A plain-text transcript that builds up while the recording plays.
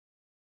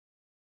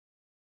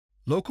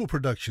Local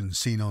productions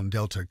seen on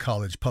Delta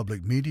College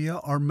Public Media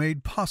are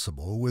made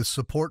possible with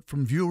support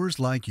from viewers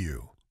like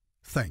you.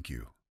 Thank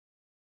you.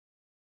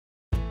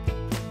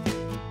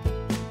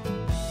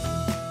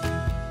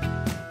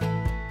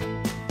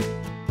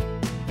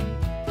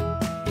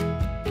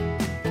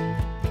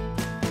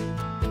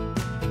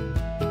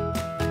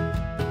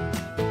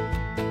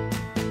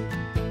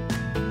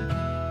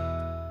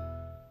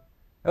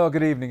 Well,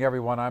 good evening,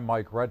 everyone. I'm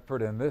Mike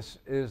Redford, and this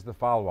is the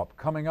follow-up.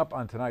 Coming up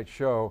on tonight's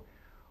show,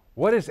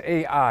 what is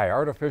AI,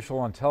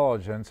 artificial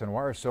intelligence, and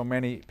why are so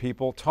many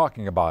people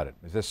talking about it?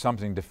 Is this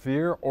something to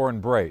fear or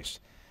embrace?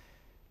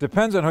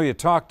 Depends on who you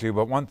talk to,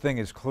 but one thing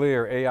is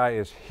clear, AI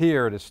is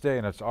here to stay,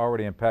 and it's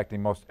already impacting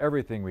most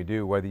everything we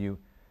do, whether you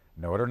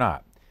know it or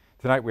not.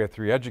 Tonight, we have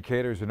three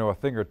educators who know a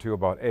thing or two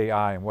about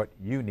AI and what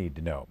you need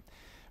to know.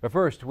 But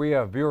first, we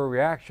have viewer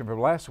reaction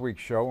from last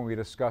week's show when we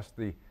discussed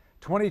the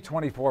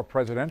 2024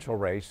 presidential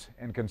race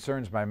and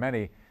concerns by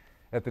many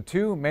that the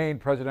two main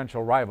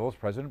presidential rivals,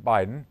 President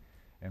Biden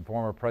and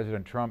former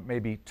President Trump, may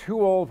be too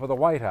old for the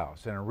White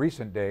House. And in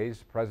recent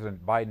days,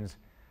 President Biden's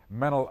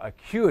mental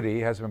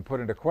acuity has been put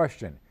into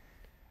question.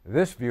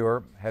 This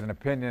viewer had an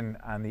opinion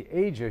on the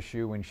age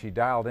issue when she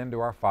dialed into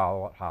our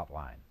follow-up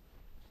hotline.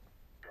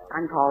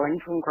 I'm calling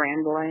from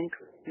Grand Blanc,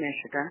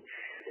 Michigan,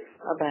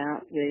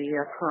 about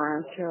the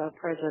current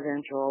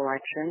presidential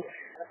election.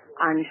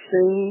 I'm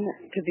soon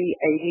to be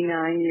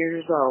 89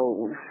 years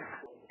old.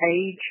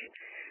 Age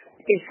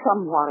is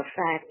somewhat a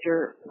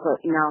factor,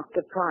 but not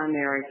the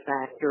primary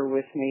factor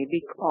with me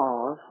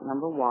because,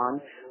 number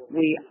one,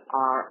 we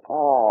are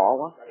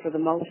all, for the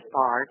most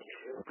part,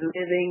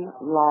 living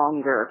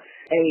longer.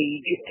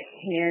 Age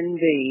can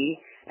be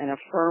an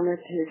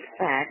affirmative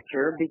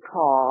factor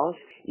because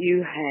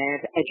you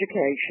have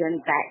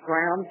education,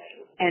 background,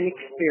 and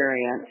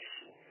experience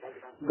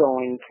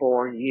going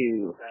for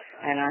you.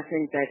 And I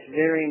think that's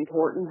very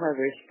important,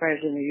 whether it's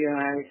President of the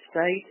United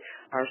States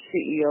or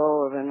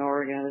CEO of an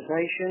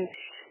organization.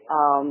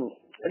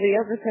 The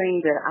other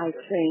thing that I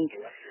think,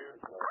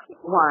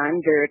 why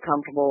I'm very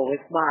comfortable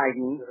with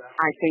Biden,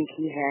 I think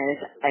he has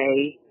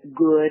a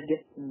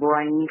good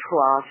brain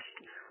trust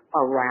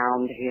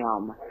around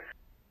him.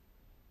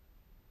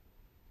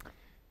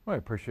 Well, I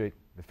appreciate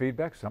the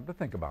feedback. Something to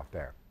think about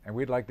there. And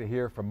we'd like to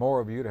hear from more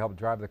of you to help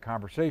drive the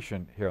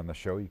conversation here on the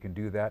show. You can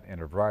do that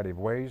in a variety of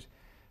ways.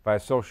 Via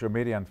social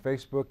media on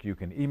Facebook, you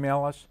can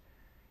email us,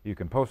 you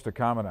can post a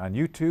comment on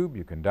YouTube,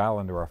 you can dial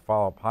into our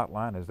follow-up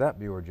hotline as that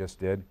viewer just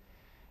did.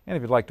 And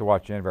if you'd like to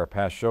watch any of our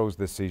past shows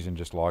this season,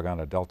 just log on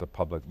to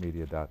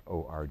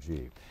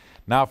deltapublicmedia.org.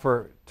 Now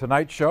for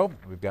tonight's show,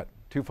 we've got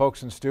two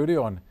folks in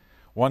studio and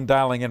one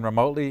dialing in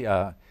remotely.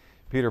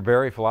 Peter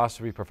Berry,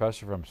 philosophy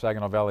professor from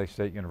Saginaw Valley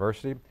State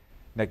University.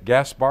 Nick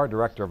Gaspar,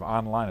 Director of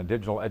Online and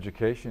Digital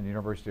Education,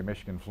 University of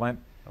Michigan, Flint.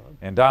 Hello.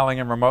 And dialing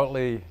in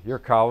remotely, your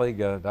colleague,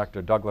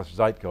 Dr. Douglas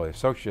Zytko,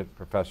 Associate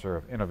Professor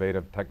of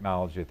Innovative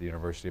Technology at the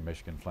University of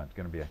Michigan, Flint. It's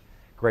going to be a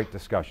great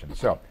discussion.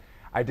 So,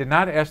 I did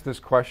not ask this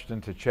question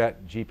to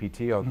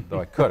ChatGPT, although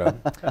I could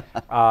have,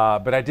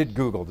 but I did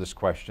Google this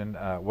question.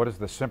 What is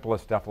the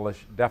simplest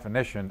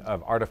definition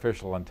of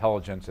artificial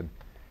intelligence? And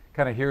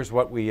kind of here's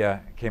what we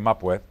came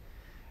up with.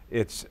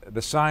 It's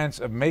the science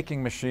of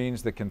making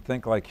machines that can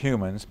think like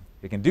humans.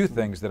 It can do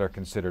things that are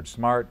considered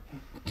smart.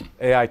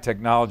 AI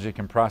technology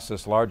can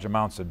process large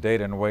amounts of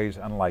data in ways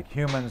unlike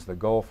humans. The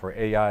goal for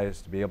AI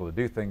is to be able to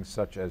do things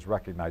such as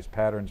recognize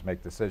patterns,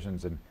 make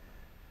decisions, and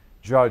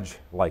judge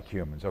like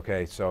humans.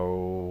 Okay,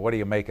 so what do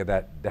you make of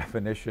that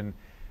definition?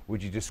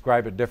 Would you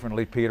describe it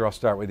differently, Peter? I'll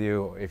start with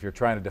you. If you're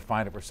trying to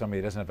define it for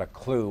somebody who doesn't have a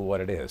clue what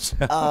it is.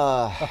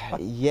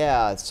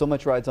 Yeah, so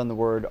much rides on the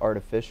word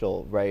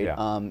artificial, right?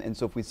 Yeah. And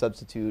so if we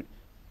substitute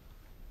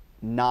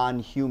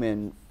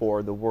non-human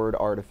for the word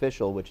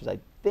artificial, which is I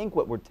think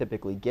what we're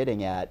typically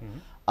getting at,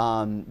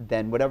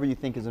 then whatever you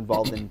think is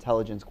involved in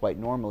intelligence quite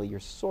normally, you're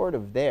sort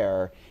of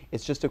there.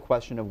 It's just a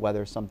question of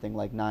whether something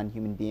like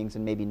non-human beings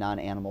and maybe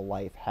non-animal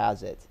life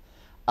has it.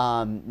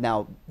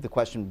 Now, the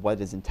question, what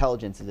is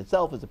intelligence in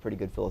itself, is a pretty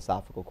good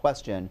philosophical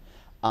question.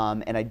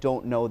 And I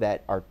don't know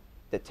that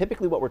that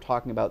typically what we're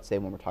talking about, say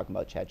when we're talking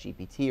about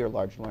ChatGPT or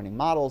large learning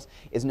models,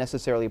 is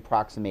necessarily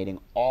approximating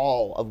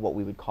all of what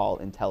we would call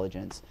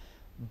intelligence.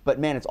 But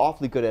man, it's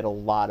awfully good at a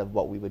lot of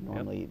what we would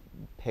normally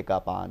pick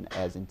up on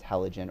as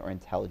intelligent or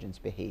intelligence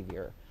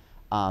behavior.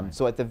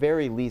 So at the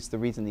very least, the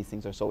reason these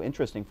things are so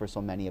interesting for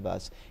so many of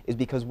us is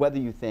because whether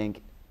you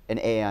think an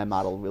AI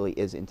model really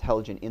is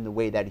intelligent in the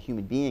way that a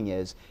human being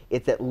is,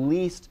 it's at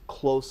least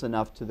close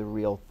enough to the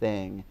real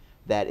thing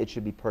that it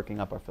should be perking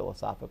up our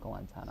philosophical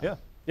antenna. Yeah,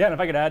 yeah, and if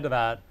I could add to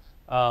that,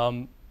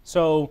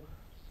 so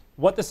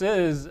what this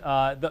is,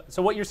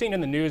 so what you're seeing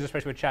in the news,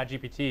 especially with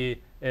ChatGPT,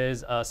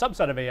 is a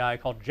subset of AI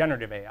called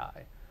generative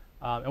AI.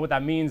 And what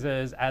that means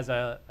is, as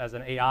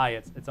an AI,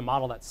 it's a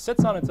model that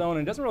sits on its own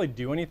and doesn't really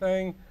do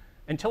anything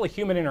until a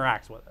human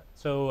interacts with it.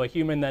 So a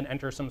human then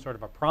enters some sort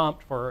of a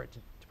prompt for it to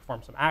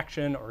perform some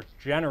action or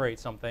generate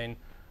something,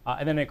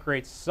 and then it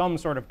creates some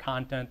sort of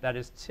content that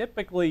is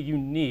typically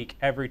unique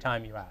every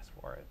time you ask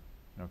for it.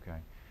 Okay.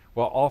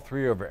 Well, all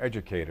three of our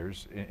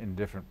educators in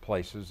different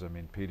places. I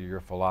mean, Peter, your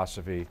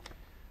philosophy.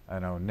 I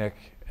know Nick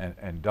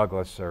and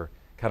Douglas are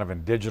kind of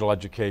in digital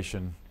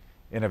education,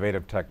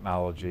 innovative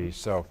technology.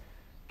 So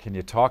can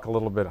you talk a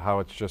little bit how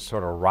it's just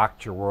sort of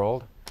rocked your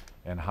world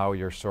and how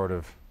you're sort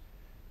of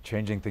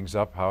changing things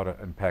up, how it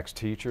impacts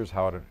teachers,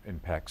 how it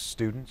impacts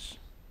students?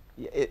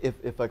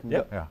 If I can,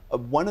 yep. Yeah.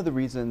 One of the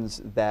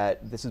reasons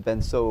that this has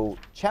been so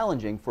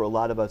challenging for a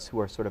lot of us who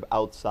are sort of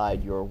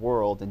outside your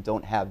world and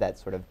don't have that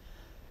sort of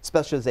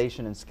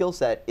specialization and skill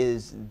set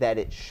is that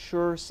it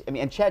sure, I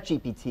mean, and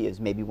ChatGPT is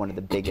maybe one of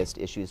the biggest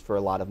issues for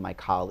a lot of my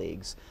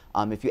colleagues.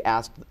 If you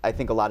ask, I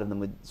think a lot of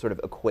them would sort of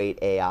equate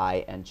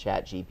AI and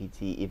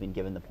ChatGPT, even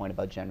given the point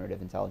about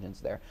generative intelligence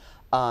there.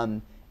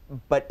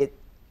 But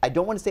I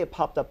don't want to say it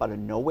popped up out of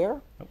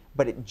nowhere,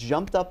 but it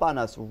jumped up on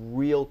us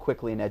real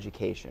quickly in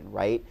education,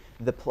 right?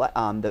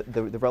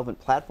 The relevant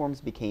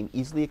platforms became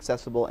easily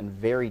accessible and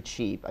very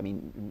cheap. I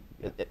mean,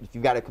 if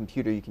you've got a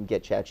computer, you can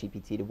get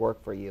ChatGPT to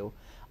work for you.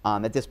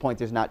 At this point,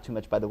 there's not too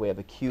much by the way of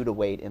a queue to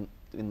wait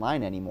in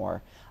line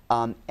anymore.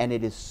 And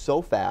it is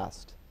so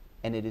fast,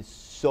 and it is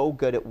so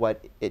good at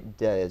what it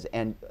does.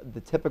 And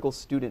the typical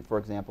student, for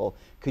example,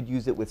 could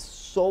use it with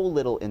so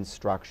little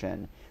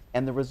instruction,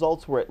 and the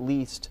results were at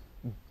least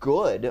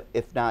good,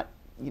 if not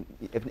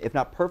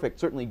perfect,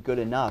 certainly good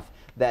enough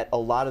that a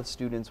lot of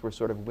students were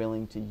sort of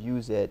willing to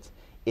use it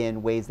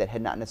in ways that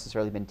had not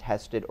necessarily been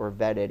tested or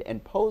vetted,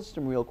 and posed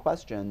some real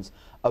questions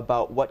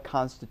about what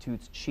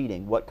constitutes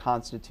cheating, what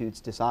constitutes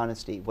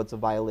dishonesty, what's a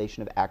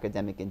violation of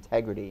academic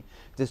integrity.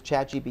 Does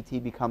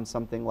ChatGPT become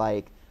something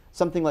like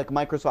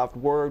Microsoft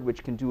Word,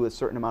 which can do a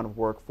certain amount of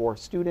work for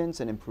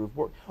students and improve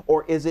work,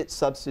 or is it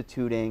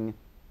substituting?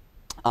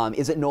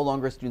 Is it no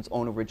longer a student's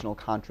own original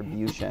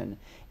contribution?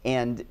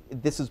 And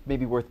this is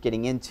maybe worth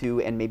getting into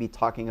and maybe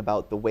talking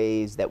about the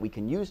ways that we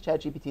can use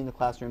ChatGPT in the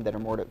classroom that are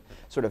more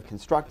sort of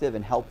constructive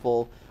and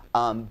helpful.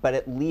 But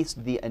at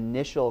least the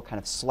initial kind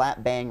of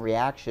slap bang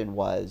reaction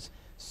was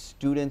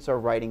students are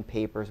writing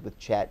papers with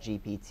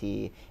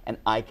ChatGPT and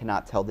I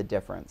cannot tell the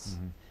difference.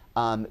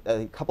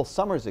 A couple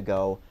summers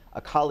ago,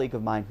 a colleague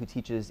of mine who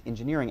teaches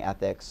engineering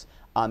ethics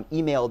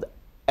emailed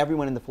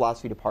everyone in the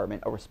philosophy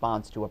department a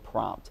response to a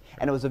prompt.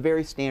 And it was a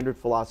very standard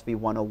philosophy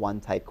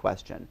 101 type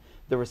question.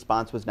 The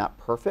response was not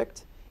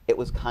perfect. It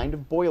was kind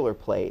of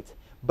boilerplate,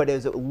 but it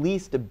was at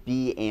least a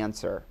B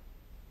answer,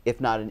 if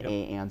not an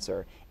A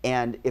answer.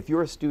 And if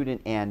you're a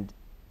student and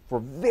for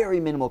very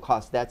minimal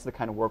cost, that's the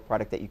kind of work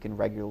product that you can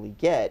regularly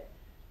get,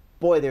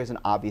 boy, there's an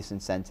obvious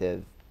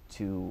incentive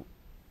to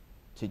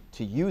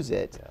use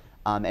it,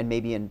 and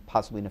maybe in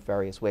possibly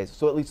nefarious ways.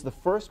 So at least the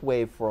first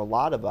wave for a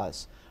lot of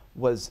us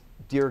was,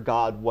 dear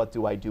God, what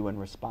do I do in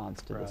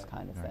response to this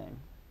kind of thing?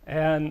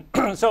 And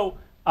so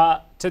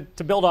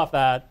to build off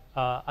that,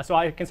 so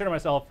I consider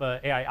myself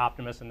an AI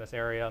optimist in this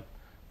area.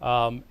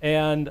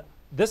 And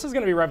this is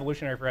going to be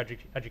revolutionary for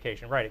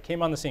education, right? It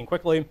came on the scene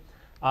quickly,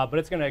 but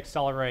it's going to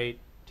accelerate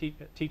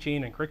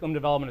teaching and curriculum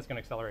development. It's going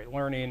to accelerate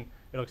learning.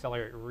 It'll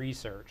accelerate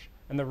research.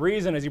 And the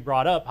reason, as you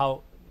brought up,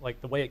 how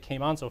the way it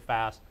came on so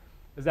fast,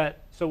 is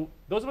that so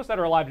those of us that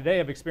are alive today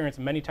have experienced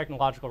many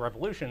technological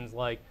revolutions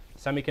like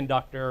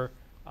semiconductor,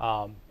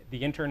 the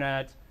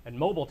internet, and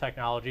mobile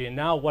technology. And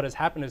now what has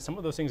happened is some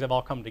of those things have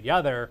all come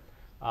together.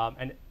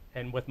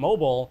 And with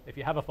mobile, if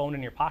you have a phone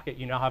in your pocket,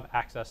 you now have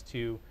access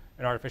to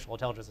an artificial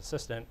intelligence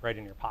assistant right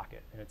in your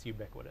pocket, and it's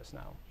ubiquitous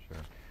now. Sure.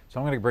 So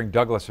I'm going to bring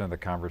Douglas into the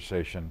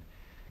conversation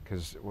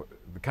because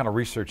the kind of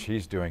research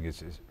he's doing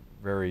is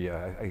very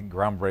I think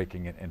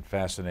groundbreaking and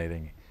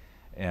fascinating.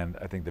 And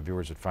I think the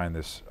viewers would find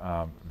this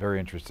very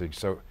interesting.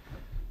 So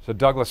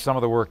Douglas, some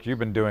of the work you've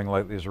been doing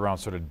lately is around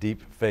sort of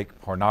deep fake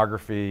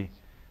pornography,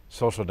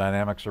 social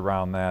dynamics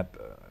around that.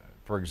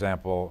 For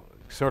example,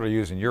 sort of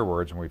using your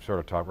words, and we've sort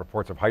of talked,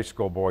 reports of high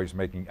school boys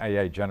making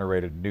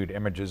AI-generated nude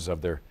images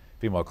of their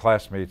female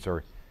classmates,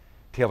 or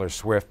Taylor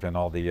Swift and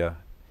all the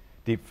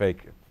deep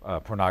fake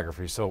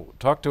pornography. So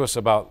talk to us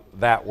about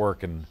that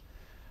work and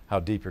how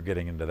deep you're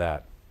getting into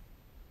that.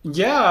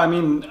 Yeah, I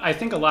mean, I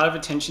think a lot of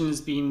attention is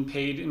being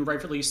paid, and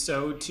rightfully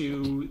so,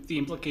 to the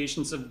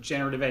implications of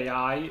generative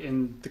AI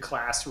in the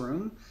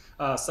classroom,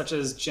 such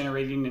as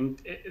generating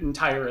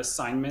entire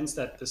assignments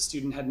that the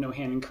student had no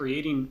hand in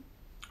creating.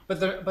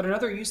 But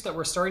another use that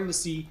we're starting to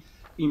see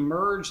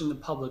emerge in the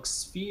public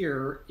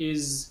sphere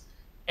is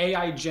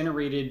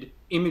AI-generated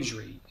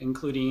imagery,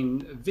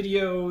 including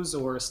videos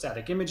or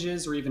static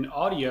images or even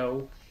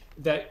audio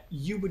that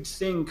you would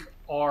think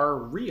are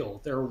real.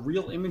 They're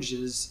real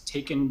images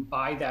taken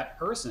by that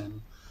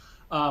person,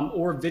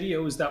 or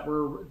videos that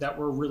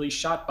were really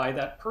shot by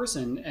that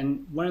person.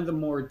 And one of the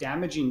more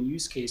damaging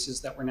use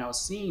cases that we're now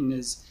seeing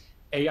is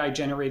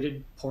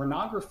AI-generated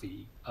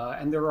pornography.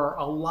 And there are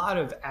a lot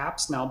of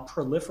apps now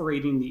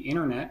proliferating the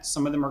internet.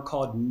 Some of them are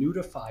called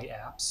nudify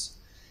apps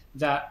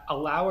that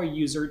allow a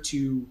user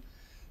to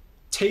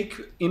take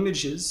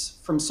images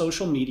from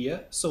social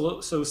media.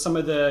 So some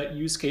of the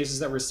use cases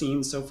that we're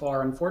seeing so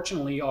far,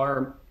 unfortunately,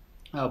 are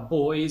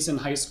boys in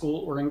high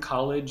school or in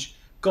college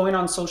going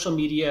on social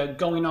media,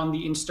 going on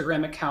the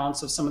Instagram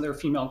accounts of some of their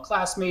female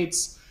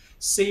classmates,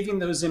 saving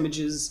those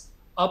images,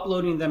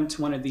 uploading them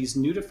to one of these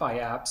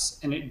nudify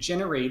apps, and it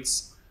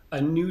generates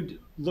a nude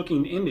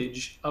looking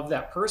image of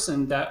that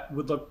person that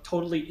would look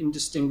totally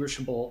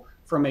indistinguishable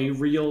from a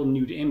real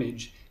nude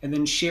image, and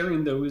then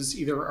sharing those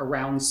either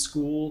around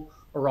school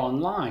or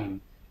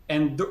online.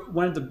 And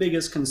one of the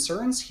biggest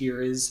concerns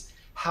here is,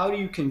 how do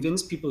you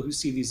convince people who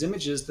see these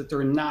images that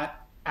they're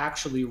not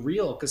actually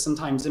real? Because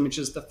sometimes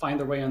images that find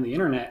their way on the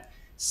internet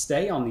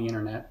stay on the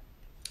internet.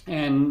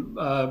 And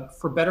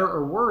for better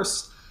or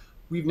worse,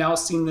 we've now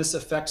seen this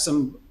affect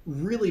some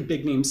really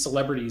big name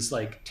celebrities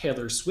like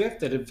Taylor Swift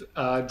that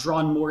have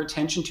drawn more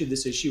attention to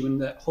this issue,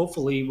 and that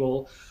hopefully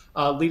will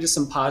lead to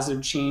some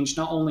positive change,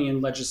 not only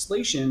in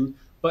legislation,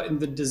 but in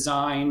the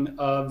design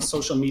of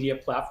social media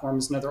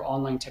platforms and other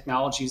online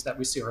technologies that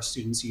we see our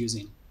students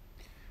using.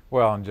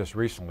 Well, and just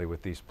recently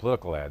with these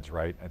political ads,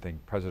 right? I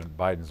think President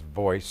Biden's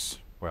voice,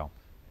 well,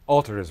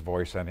 altered his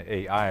voice, and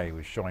AI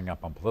was showing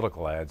up on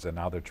political ads, and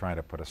now they're trying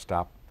to put a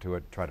stop to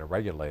it, try to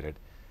regulate it.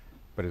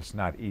 But it's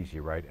not easy,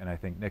 right? And I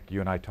think, Nick,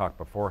 you and I talked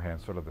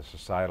beforehand, sort of the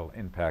societal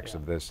impacts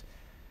of this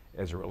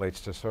as it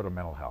relates to sort of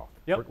mental health.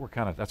 Yep. We're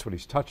kind of, that's what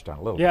he's touched on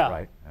a little bit,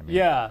 right? I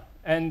mean,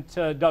 and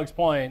to Doug's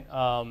point,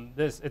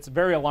 it's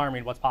very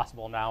alarming what's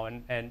possible now,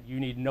 and you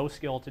need no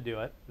skill to do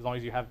it, as long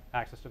as you have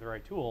access to the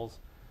right tools.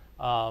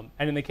 And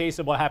in the case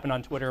of what happened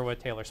on Twitter with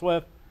Taylor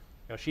Swift,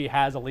 she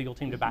has a legal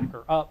team to back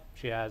her up,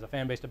 she has a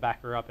fan base to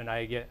back her up, and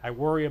I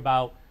worry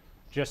about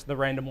just the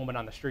random woman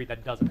on the street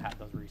that doesn't have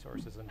those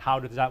resources, and how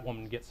does that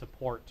woman get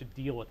support to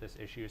deal with this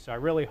issue? So I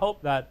really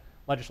hope that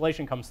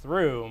legislation comes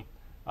through,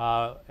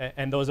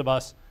 and those of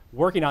us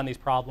working on these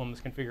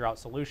problems can figure out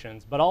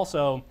solutions. But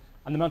also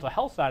on the mental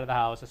health side of the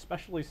house,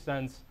 especially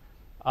since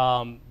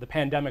the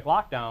pandemic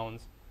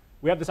lockdowns,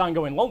 we have this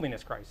ongoing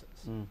loneliness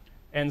crisis.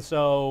 And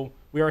so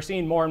we are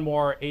seeing more and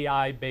more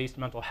AI-based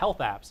mental health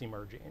apps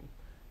emerging.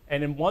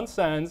 And in one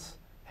sense,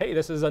 hey,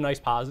 this is a nice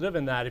positive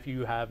in that if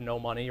you have no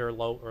money or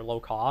low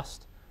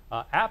cost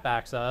app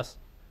access,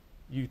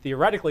 you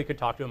theoretically could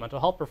talk to a mental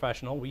health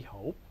professional, we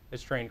hope,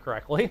 is trained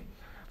correctly.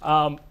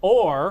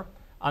 Or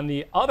on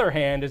the other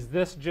hand, is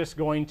this just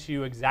going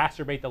to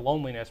exacerbate the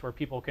loneliness where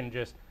people can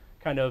just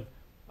kind of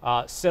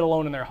sit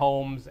alone in their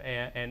homes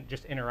and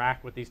just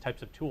interact with these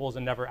types of tools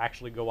and never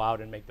actually go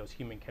out and make those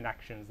human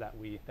connections that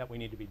we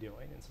need to be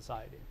doing in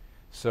society?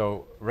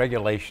 So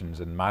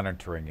regulations and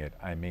monitoring it,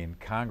 I mean,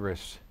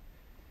 Congress,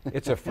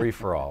 it's a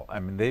free-for-all. I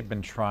mean, they've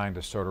been trying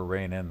to sort of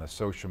rein in the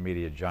social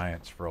media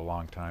giants for a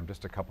long time.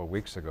 Just a couple of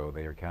weeks ago,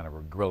 they were kind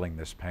of grilling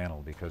this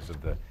panel because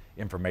of the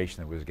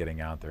information that was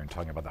getting out there and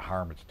talking about the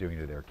harm it's doing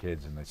to their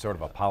kids, and they sort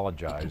of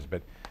apologized,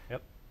 but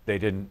they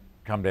didn't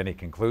come to any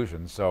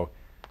conclusions. So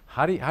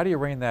how do you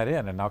rein that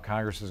in? And now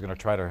Congress is going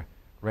to try to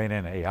rein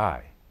in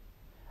AI.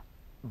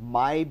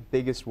 My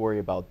biggest worry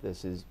about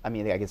this is, I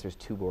mean, I guess there's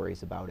two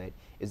worries about it,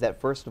 is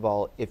that first of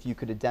all, if you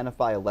could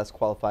identify a less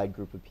qualified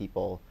group of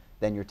people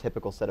than your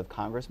typical set of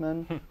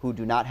congressmen who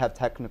do not have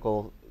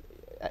technical,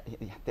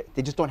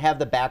 they just don't have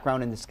the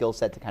background and the skill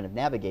set to kind of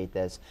navigate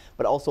this,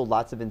 but also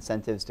lots of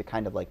incentives to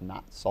kind of like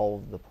not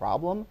solve the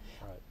problem.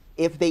 Right.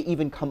 If they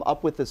even come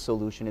up with a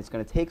solution, it's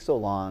going to take so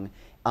long.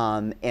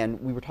 And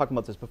we were talking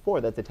about this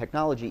before, that the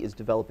technology is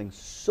developing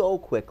so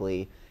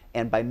quickly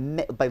and by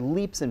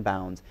leaps and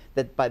bounds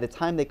that by the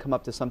time they come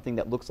up to something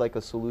that looks like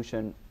a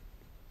solution,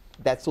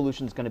 that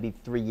solution is going to be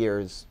 3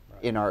 years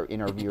in our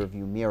rear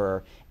view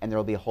mirror, and there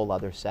will be a whole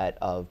other set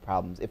of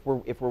problems. If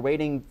we're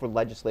waiting for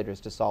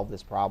legislators to solve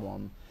this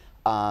problem,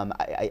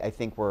 I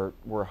think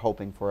we're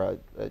hoping for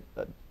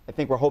I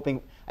think we're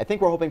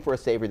hoping for a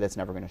savior that's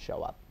never going to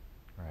show up.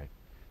 Right.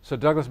 So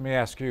Douglas, let me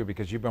ask you,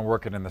 because you've been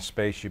working in the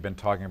space, you've been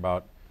talking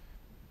about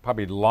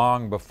probably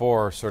long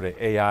before sort of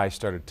AI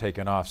started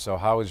taking off. So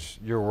how has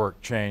your work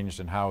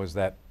changed, and how has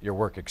that your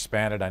work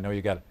expanded? I know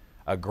you got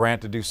a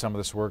grant to do some of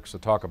this work, so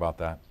talk about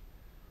that.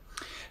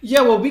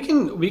 Yeah, well, we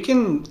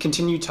can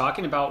continue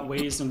talking about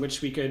ways in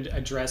which we could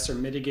address or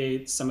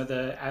mitigate some of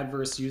the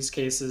adverse use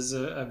cases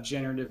of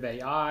generative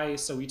AI.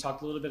 So we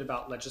talked a little bit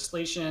about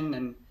legislation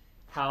and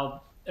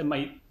how it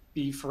might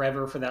be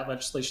forever for that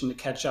legislation to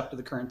catch up to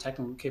the current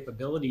technical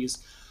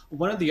capabilities.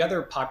 One of the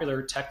other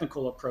popular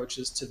technical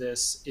approaches to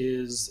this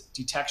is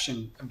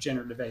detection of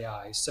generative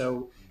AI.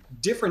 So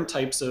different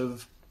types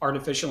of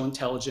artificial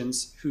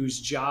intelligence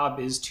whose job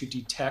is to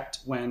detect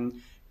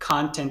when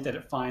content that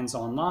it finds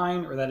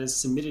online or that is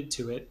submitted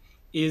to it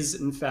is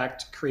in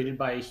fact created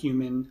by a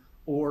human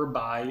or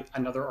by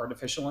another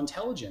artificial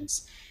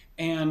intelligence.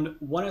 And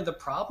one of the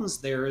problems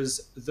there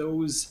is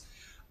those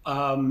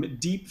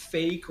deep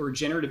fake or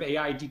generative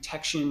AI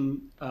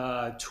detection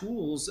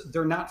tools,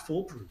 they're not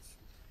foolproof.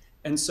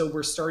 And so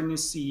we're starting to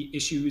see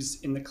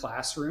issues in the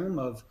classroom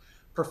of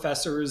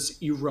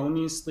professors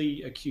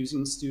erroneously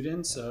accusing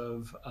students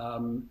of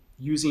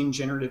using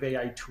generative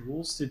AI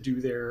tools to do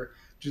their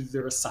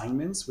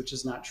assignments, which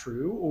is not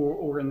true,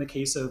 or in the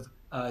case of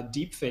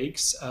deep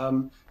fakes,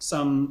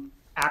 some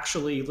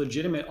actually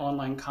legitimate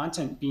online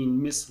content being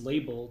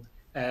mislabeled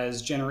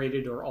as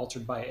generated or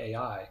altered by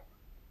AI.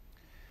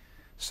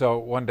 So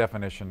one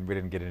definition we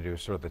didn't get into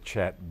is sort of the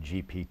chat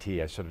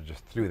GPT. I sort of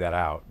just threw that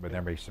out, but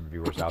there may be some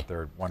viewers out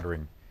there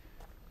wondering,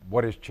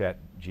 what is chat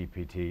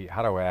GPT?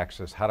 How do I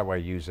access? How do I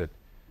use it?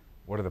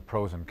 What are the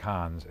pros and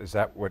cons? Is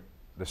that what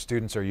the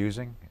students are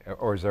using?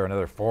 Or is there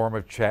another form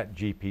of chat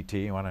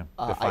GPT? You want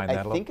to define that a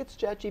little? I think it's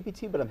chat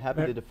GPT, but I'm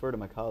happy to defer to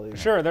my colleagues.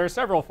 Sure, there are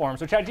several forms.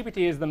 So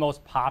ChatGPT is the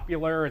most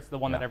popular. It's the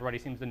one that everybody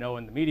seems to know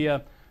in the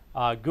media.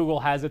 Google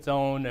has its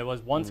own. It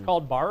was once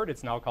called Bard.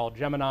 It's now called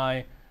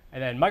Gemini.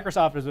 And then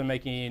Microsoft has been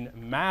making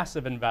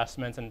massive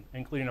investments,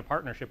 including a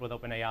partnership with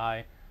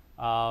OpenAI.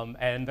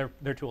 And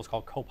their tool is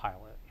called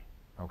Copilot.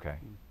 Okay.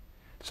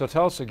 So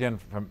tell us again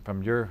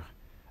from your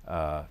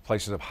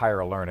places of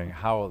higher learning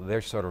how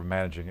they're sort of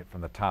managing it from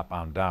the top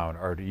on down.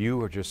 Or do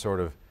you are just sort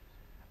of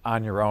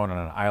on your own on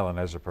an island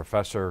as a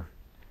professor,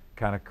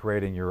 kind of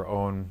creating your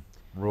own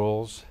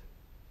rules?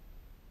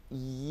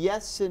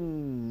 Yes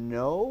and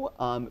no.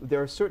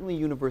 There are certainly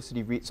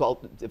university, so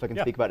if I can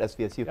speak about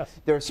SVSU,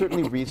 there are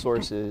certainly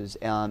resources,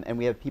 and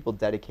we have people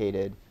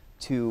dedicated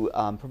to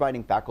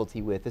providing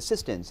faculty with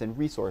assistance and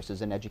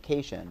resources and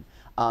education.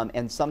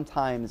 And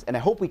sometimes, and I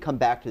hope we come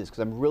back to this because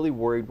I'm really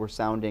worried we're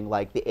sounding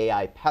like the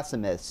AI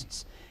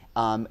pessimists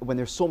when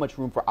there's so much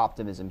room for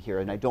optimism here,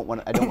 and I don't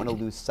want to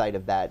lose sight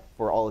of that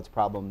for all its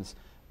problems,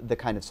 the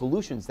kind of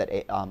solutions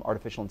that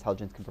artificial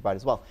intelligence can provide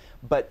as well.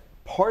 But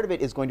part of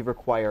it is going to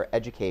require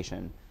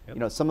education. You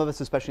know, some of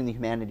us, especially in the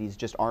humanities,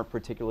 just aren't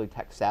particularly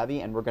tech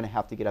savvy, and we're going to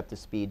have to get up to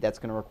speed. That's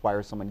going to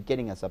require someone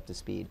getting us up to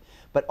speed,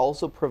 but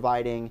also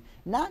providing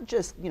not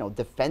just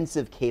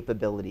defensive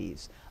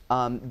capabilities.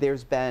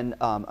 There's been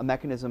a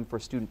mechanism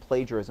for student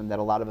plagiarism that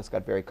a lot of us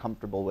got very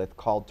comfortable with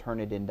called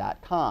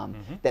Turnitin.com.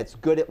 That's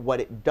good at what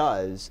it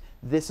does.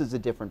 This is a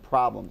different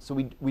problem. So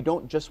we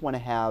don't just want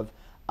to have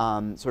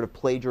sort of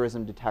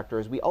plagiarism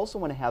detectors. We also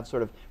want to have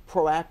sort of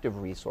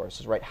proactive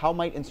resources, right? How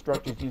might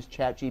instructors use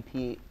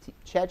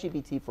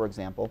ChatGPT, for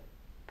example,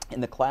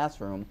 in the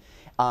classroom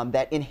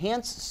that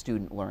enhance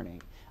student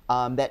learning,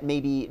 that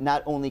maybe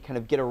not only kind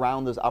of get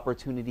around those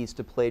opportunities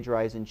to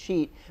plagiarize and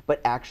cheat,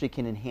 but actually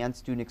can enhance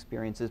student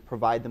experiences,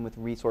 provide them with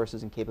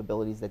resources and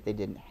capabilities that they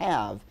didn't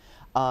have.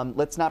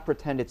 Let's not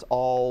pretend it's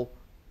all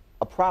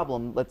a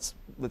problem.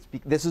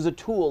 This is a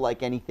tool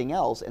like anything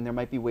else, and there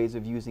might be ways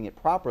of using it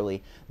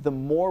properly. The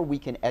more we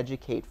can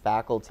educate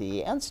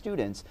faculty and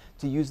students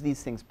to use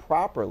these things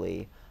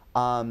properly,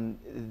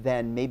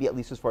 then maybe at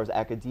least as far as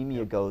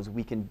academia goes,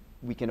 we can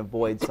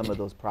avoid some of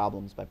those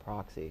problems by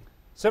proxy.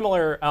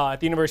 Similar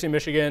at the University of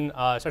Michigan,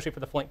 especially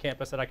for the Flint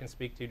campus that I can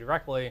speak to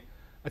directly,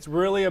 it's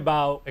really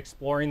about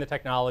exploring the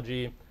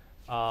technology,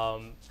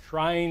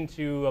 trying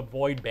to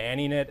avoid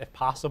banning it if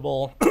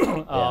possible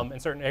in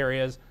certain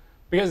areas.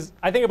 Because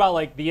I think about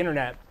like the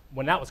internet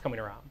when that was coming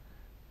around.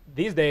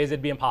 These days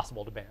it'd be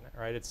impossible to ban it,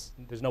 right?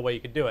 There's no way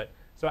you could do it.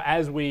 So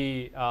as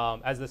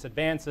this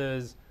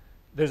advances,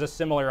 there's a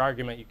similar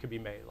argument you could be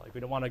made. Like we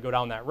don't want to go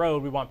down that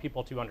road. We want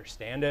people to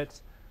understand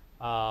it,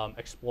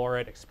 explore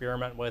it,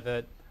 experiment with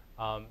it,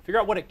 figure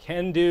out what it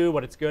can do,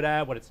 what it's good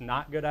at, what it's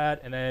not good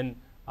at, and then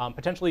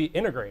potentially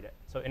integrate it.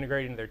 So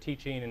integrate into their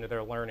teaching, into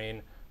their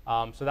learning,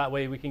 so that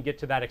way we can get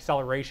to that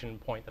acceleration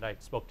point that I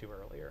spoke to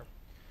earlier.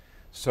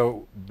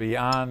 So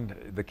beyond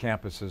the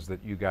campuses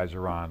that you guys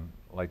are on,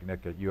 like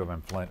Nick at U of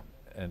M Flint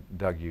and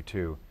Doug, you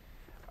too,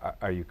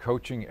 are you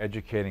coaching,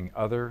 educating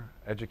other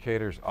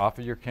educators off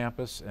of your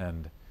campus?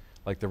 And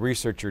like the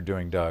research you're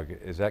doing, Doug,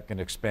 is that going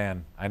to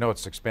expand? I know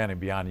it's expanding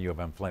beyond U of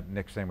M Flint.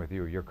 Nick, same with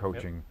you. You're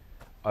coaching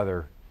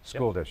other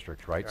school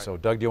districts, right? So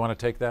Doug, do you want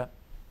to take that?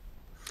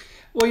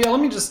 Well, yeah, let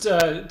me just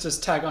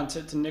tag on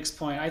to Nick's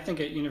point. I think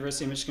at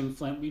University of Michigan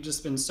Flint, we've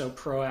just been so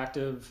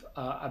proactive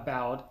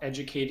about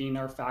educating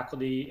our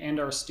faculty and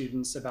our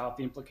students about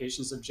the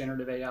implications of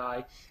generative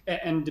AI.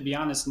 And to be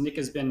honest, Nick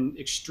has been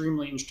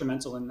extremely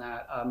instrumental in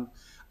that.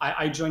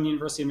 I joined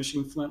University of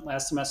Michigan Flint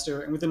last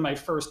semester, and within my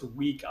first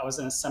week, I was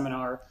in a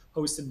seminar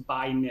hosted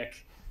by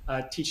Nick,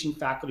 teaching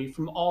faculty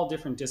from all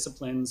different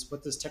disciplines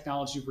what this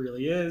technology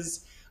really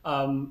is,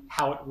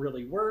 how it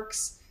really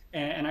works.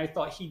 And I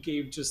thought he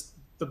gave just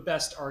the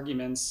best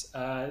arguments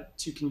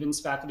to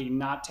convince faculty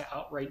not to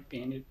outright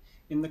ban it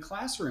in the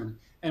classroom.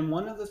 And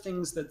one of the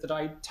things that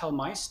I tell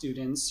my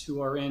students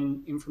who are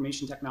in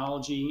information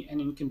technology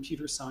and in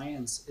computer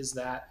science is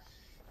that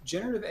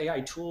generative AI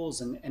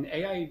tools and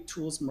AI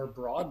tools more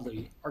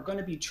broadly are going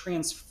to be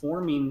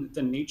transforming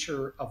the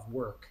nature of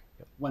work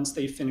once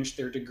they finish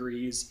their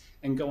degrees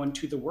and go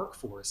into the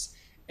workforce.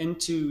 And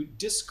to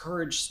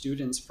discourage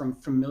students from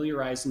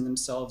familiarizing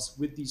themselves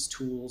with these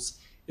tools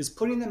is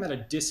putting them at a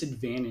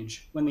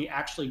disadvantage when they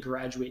actually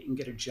graduate and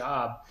get a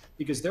job,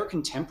 because their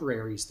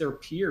contemporaries, their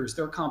peers,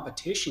 their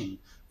competition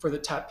for the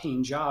top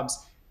paying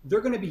jobs, they're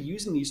going to be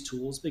using these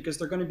tools because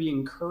they're going to be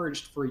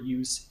encouraged for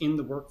use in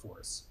the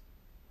workforce.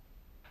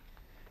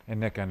 And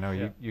Nick, I know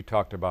you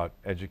talked about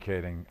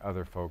educating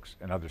other folks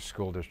in other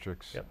school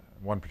districts,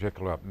 one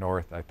particular up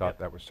north. I thought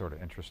that was sort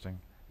of interesting.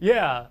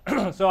 Yeah,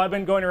 so I've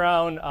been going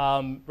around,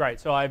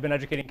 so I've been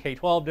educating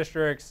K-12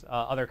 districts,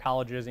 other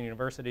colleges and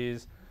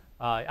universities.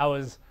 I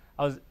was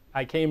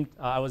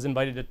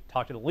invited to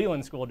talk to the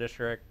Leland School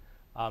District,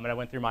 And I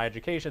went through my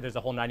education. There's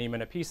a whole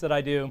 90-minute piece that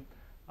I do.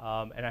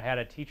 And I had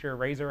a teacher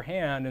raise her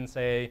hand and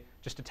say,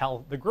 just to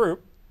tell the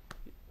group,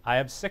 I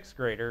have 6th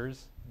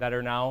graders that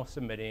are now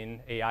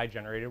submitting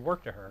AI-generated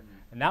work to her.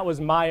 And that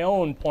was my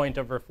own point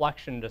of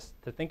reflection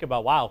to think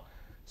about, wow,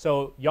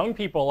 so young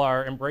people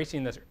are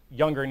embracing this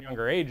younger and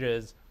younger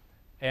ages.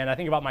 And I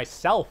think about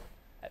myself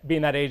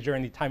being that age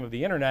during the time of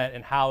the internet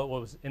and how it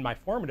was in my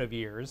formative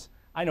years.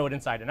 I know it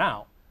inside and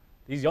out.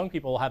 These young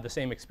people will have the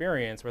same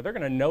experience where they're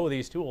going to know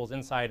these tools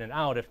inside and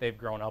out if they've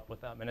grown up with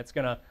them. And it's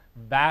going to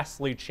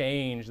vastly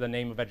change the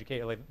name of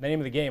education, like the name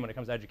of the game when it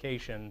comes to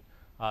education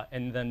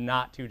in the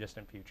not too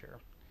distant future.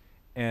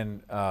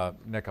 And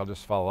Nick, I'll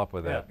just follow up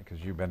with that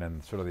because you've been in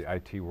sort of the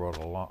IT world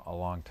a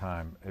long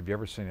time. Have you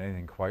ever seen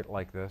anything quite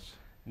like this?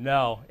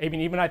 No. I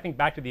mean, even I think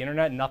back to the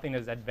internet, nothing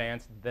has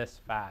advanced this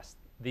fast.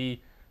 The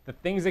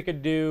things it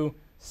could do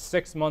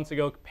 6 months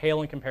ago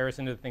pale in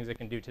comparison to the things it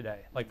can do today.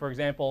 Like, for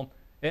example,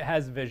 it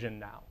has vision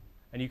now,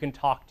 and you can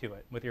talk to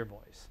it with your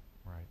voice.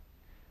 Right.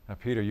 Now,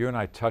 Peter, you and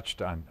I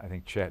touched on, I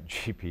think,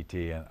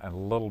 ChatGPT and a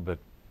little bit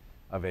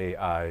of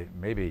AI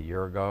maybe a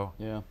year ago.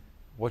 Yeah.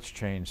 What's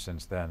changed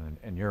since then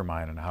in your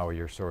mind, and how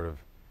you're sort of,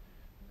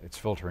 it's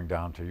filtering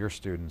down to your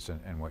students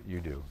and what you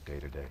do day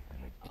to day?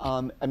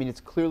 I mean,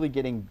 it's clearly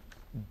getting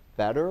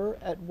better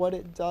at what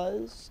it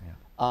does. Yeah.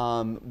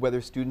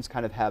 Whether students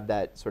kind of have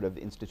that sort of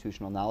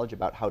institutional knowledge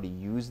about how to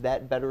use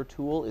that better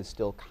tool is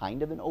still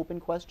kind of an open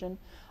question.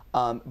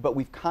 But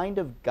we've kind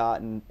of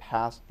gotten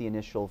past the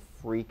initial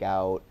freak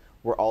out,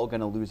 we're all going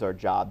to lose our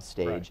job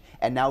stage. Right.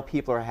 And now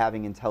people are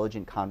having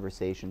intelligent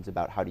conversations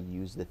about how to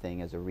use the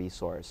thing as a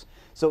resource.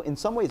 So in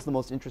some ways, the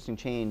most interesting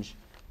change,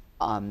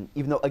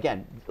 even though,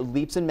 again,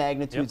 leaps in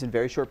magnitudes in a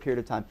very short period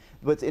of time,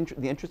 but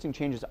the interesting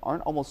changes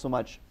aren't almost so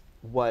much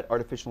what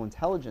artificial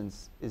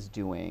intelligence is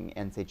doing,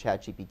 and say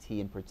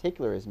ChatGPT in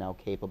particular is now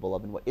capable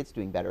of and what it's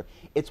doing better.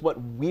 It's what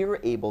we're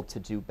able to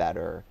do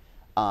better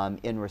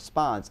in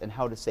response, and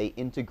how to, say,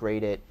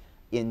 integrate it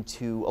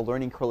into a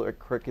learning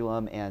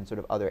curriculum and sort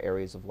of other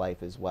areas of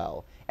life as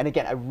well. And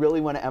again, I really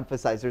want to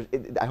emphasize,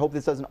 I hope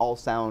this doesn't all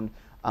sound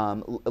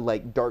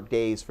like dark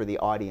days for the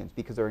audience,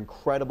 because there are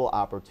incredible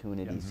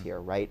opportunities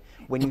here, right?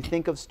 When you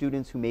think of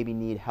students who maybe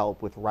need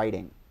help with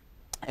writing,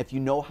 if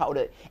you know how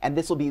to, and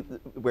this will be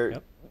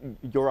where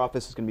your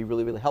office is going to be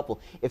really, really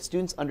helpful. If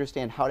students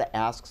understand how to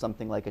ask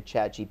something like a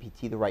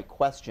ChatGPT the right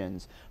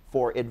questions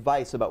for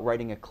advice about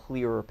writing a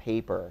clearer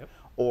paper,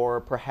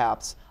 or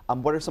perhaps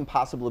what are some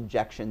possible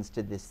objections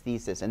to this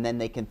thesis, and then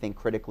they can think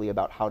critically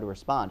about how to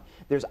respond.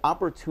 There's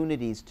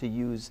opportunities to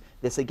use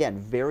this, again,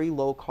 very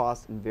low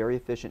cost and very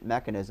efficient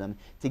mechanism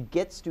to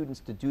get students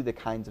to do the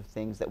kinds of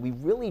things that we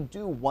really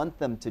do want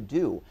them to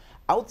do.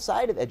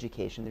 Outside of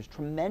education, there's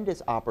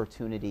tremendous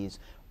opportunities.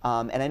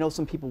 And I know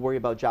some people worry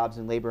about jobs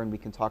and labor, and we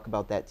can talk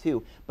about that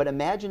too. But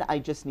imagine I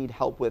just need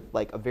help with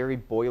like a very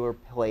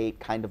boilerplate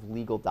kind of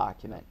legal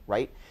document,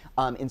 right?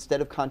 Instead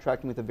of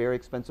contracting with a very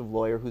expensive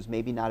lawyer who's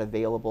maybe not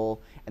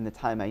available in the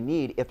time I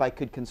need, if I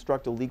could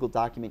construct a legal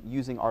document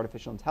using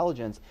artificial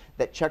intelligence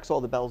that checks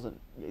all the bells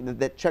and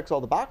that checks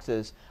all the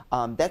boxes,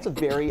 that's a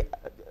very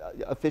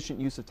efficient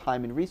use of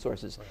time and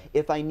resources. Right.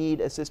 If I need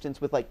assistance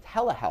with like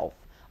telehealth,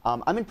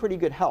 I'm in pretty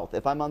good health.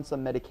 If I'm on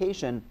some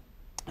medication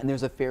and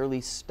there's a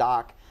fairly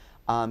stock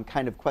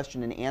kind of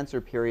question and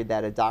answer period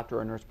that a doctor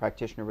or nurse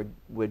practitioner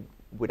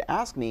would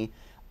ask me,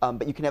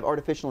 but you can have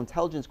artificial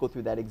intelligence go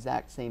through that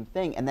exact same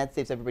thing, and that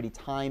saves everybody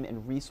time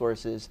and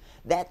resources.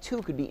 That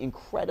too could be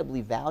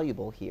incredibly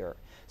valuable here.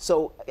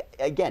 So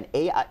again,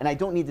 AI, and I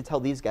don't need to tell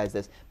these guys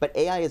this, but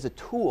AI is a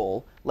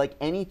tool. Like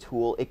any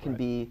tool, it can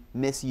be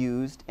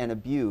misused and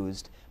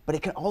abused, but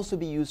it can also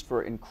be used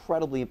for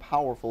incredibly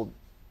powerful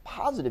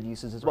positive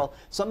uses as well,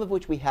 some of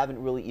which we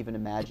haven't really even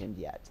imagined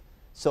yet.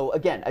 So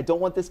again, I don't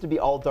want this to be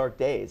all dark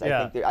days.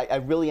 I think I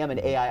really am an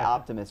AI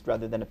optimist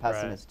rather than a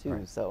pessimist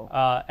too. So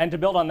and to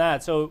build on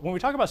that, so when we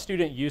talk about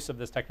student use of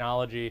this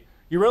technology,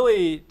 you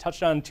really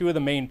touched on two of the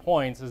main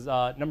points. Is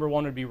number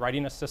one would be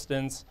writing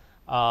assistance,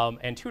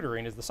 and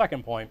tutoring is the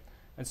second point.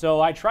 And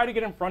so I try to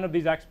get in front of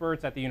these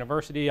experts at the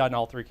university on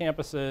all 3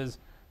 campuses,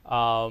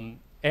 and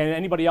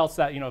anybody else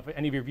that, if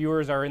any of your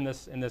viewers are in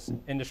this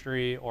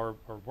industry or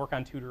work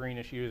on tutoring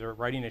issues or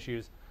writing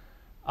issues.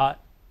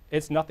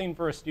 It's nothing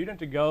for a student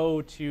to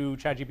go to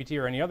ChatGPT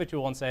or any other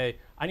tool and say,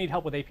 I need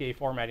help with APA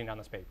formatting on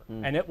this paper.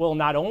 And it will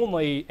not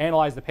only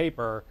analyze the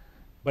paper,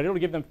 but it'll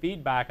give them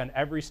feedback on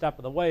every step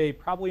of the way,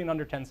 probably in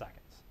under 10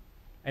 seconds.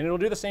 And it'll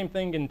do the same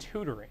thing in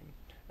tutoring.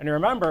 And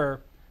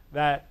remember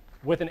that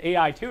with an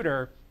AI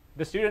tutor,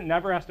 the student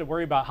never has to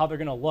worry about how they're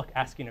going to look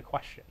asking a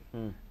question,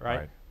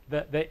 right?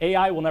 The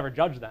AI will never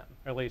judge them,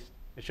 or at least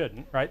it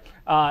shouldn't, right?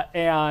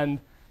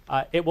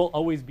 It will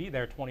always be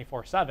there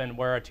 24/7,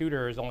 where a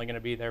tutor is only going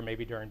to be there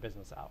maybe during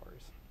business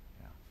hours.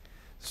 Yeah.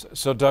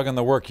 So Doug, in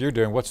the work you're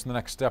doing, what's the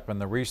next step in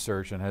the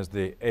research, and has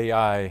the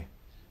AI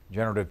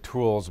generative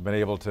tools been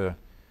able to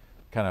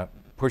kind of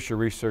push your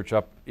research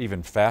up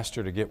even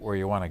faster to get where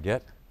you want to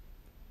get?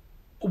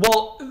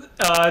 Well,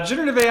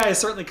 Generative AI has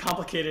certainly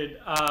complicated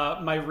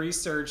my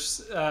research.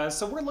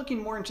 So we're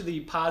looking more into the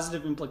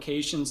positive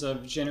implications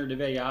of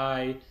generative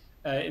AI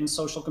in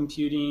social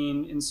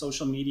computing, in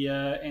social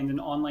media, and in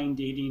online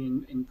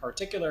dating in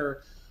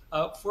particular.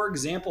 For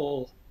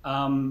example,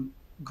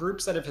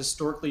 groups that have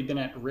historically been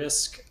at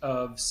risk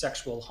of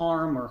sexual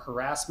harm or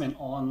harassment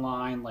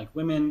online, like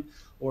women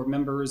or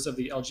members of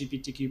the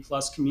LGBTQ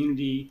plus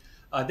community,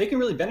 they can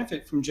really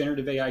benefit from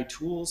generative AI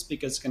tools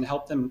because it can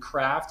help them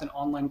craft an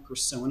online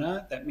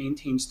persona that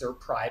maintains their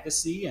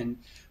privacy and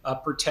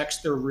protects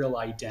their real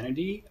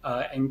identity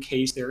in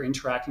case they're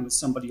interacting with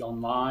somebody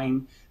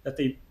online that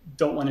they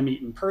don't want to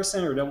meet in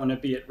person or don't want to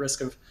be at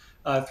risk of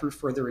through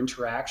further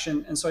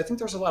interaction. And so I think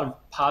there's a lot of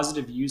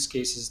positive use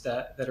cases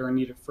that are in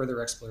need of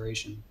further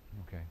exploration.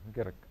 Okay, we've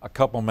got a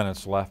couple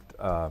minutes left.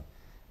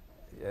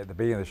 At the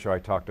beginning of the show, I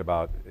talked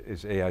about,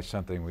 is AI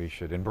something we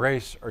should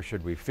embrace or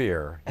should we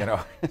fear? You know,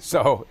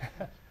 so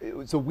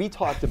we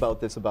talked about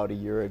this about a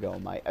year ago,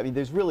 Mike. I mean,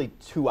 there's really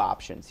two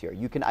options here.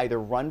 You can either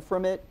run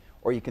from it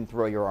or you can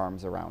throw your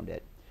arms around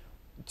it.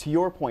 To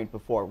your point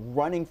before,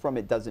 running from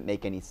it doesn't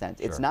make any sense.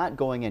 Sure. It's not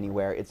going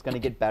anywhere. It's going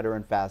to get better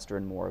and faster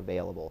and more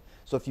available.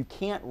 So if you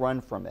can't run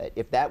from it,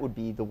 if that would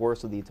be the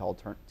worst of the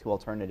two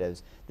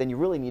alternatives, then you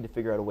really need to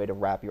figure out a way to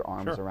wrap your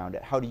arms around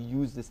it, how to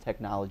use this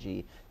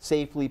technology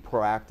safely,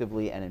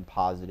 proactively, and in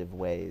positive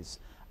ways.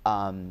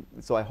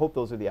 So I hope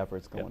those are the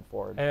efforts going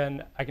forward.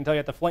 And I can tell you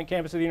at the Flint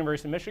campus of the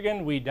University of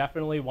Michigan, we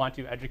definitely want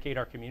to educate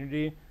our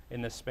community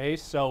in this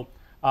space. So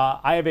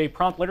I have a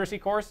prompt literacy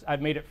course.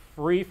 I've made it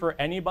free for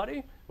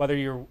anybody, whether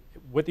you're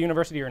with the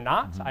university or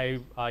not.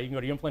 You can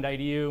go to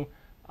umflint.edu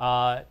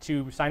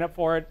to sign up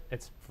for it.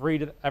 It's free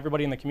to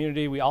everybody in the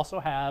community. We also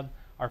have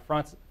our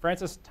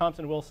Francis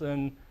Thompson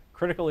Wilson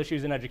Critical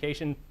Issues in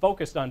Education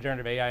focused on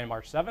generative AI on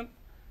March 7th.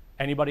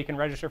 Anybody can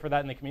register for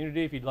that in the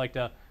community. If you'd like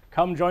to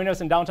come join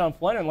us in downtown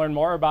Flint and learn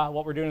more about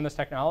what we're doing in this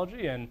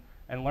technology and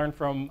learn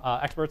from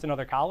experts and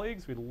other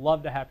colleagues, we'd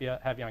love to have you on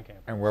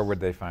campus. And where would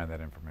they find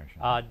that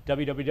information?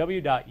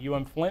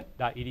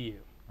 www.umflint.edu.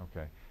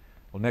 Okay.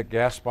 Well, Nick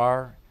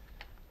Gaspar,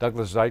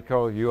 Douglas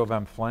Zytko, U of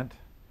M Flint,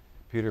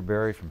 Peter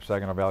Berry from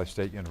Saginaw Valley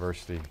State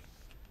University.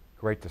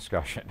 Great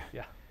discussion.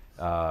 Yeah.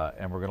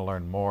 And we're going to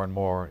learn more and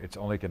more. It's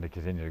only going to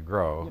continue to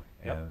grow.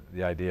 Yep. And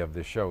the idea of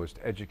this show is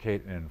to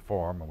educate and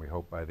inform, and we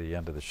hope by the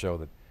end of the show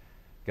that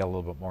get a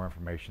little bit more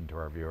information to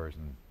our viewers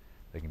and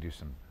they can do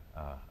some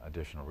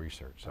additional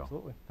research. So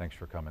Absolutely. Thanks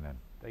for coming in.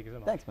 Thank you so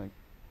much. Thanks, Mike.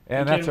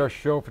 And that's our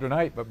show for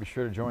tonight, but be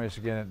sure to join us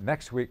again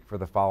next week for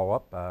the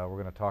follow-up. We're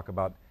going to talk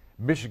about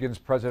Michigan's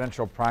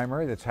presidential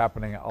primary that's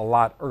happening a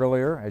lot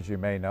earlier, as you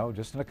may know,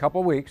 just in a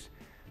couple weeks,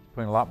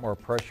 putting a lot more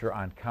pressure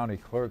on county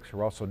clerks who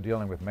are also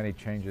dealing with many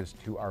changes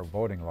to our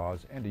voting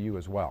laws and to you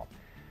as well.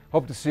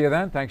 Hope to see you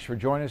then. Thanks for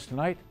joining us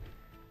tonight.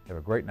 Have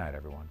a great night,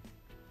 everyone.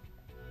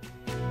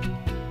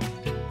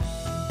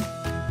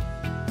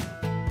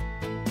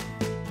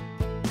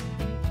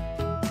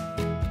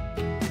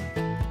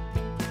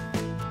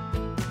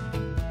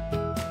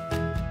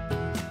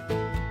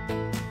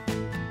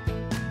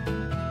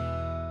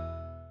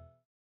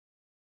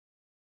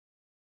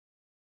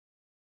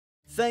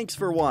 Thanks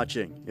for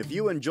watching. If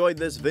you enjoyed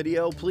this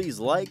video, please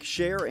like,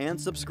 share, and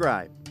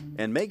subscribe.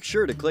 And make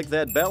sure to click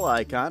that bell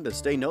icon to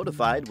stay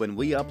notified when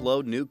we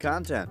upload new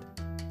content.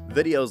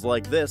 Videos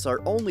like this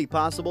are only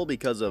possible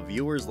because of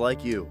viewers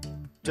like you.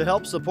 To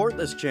help support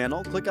this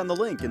channel, click on the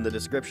link in the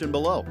description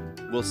below.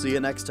 We'll see you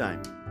next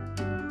time.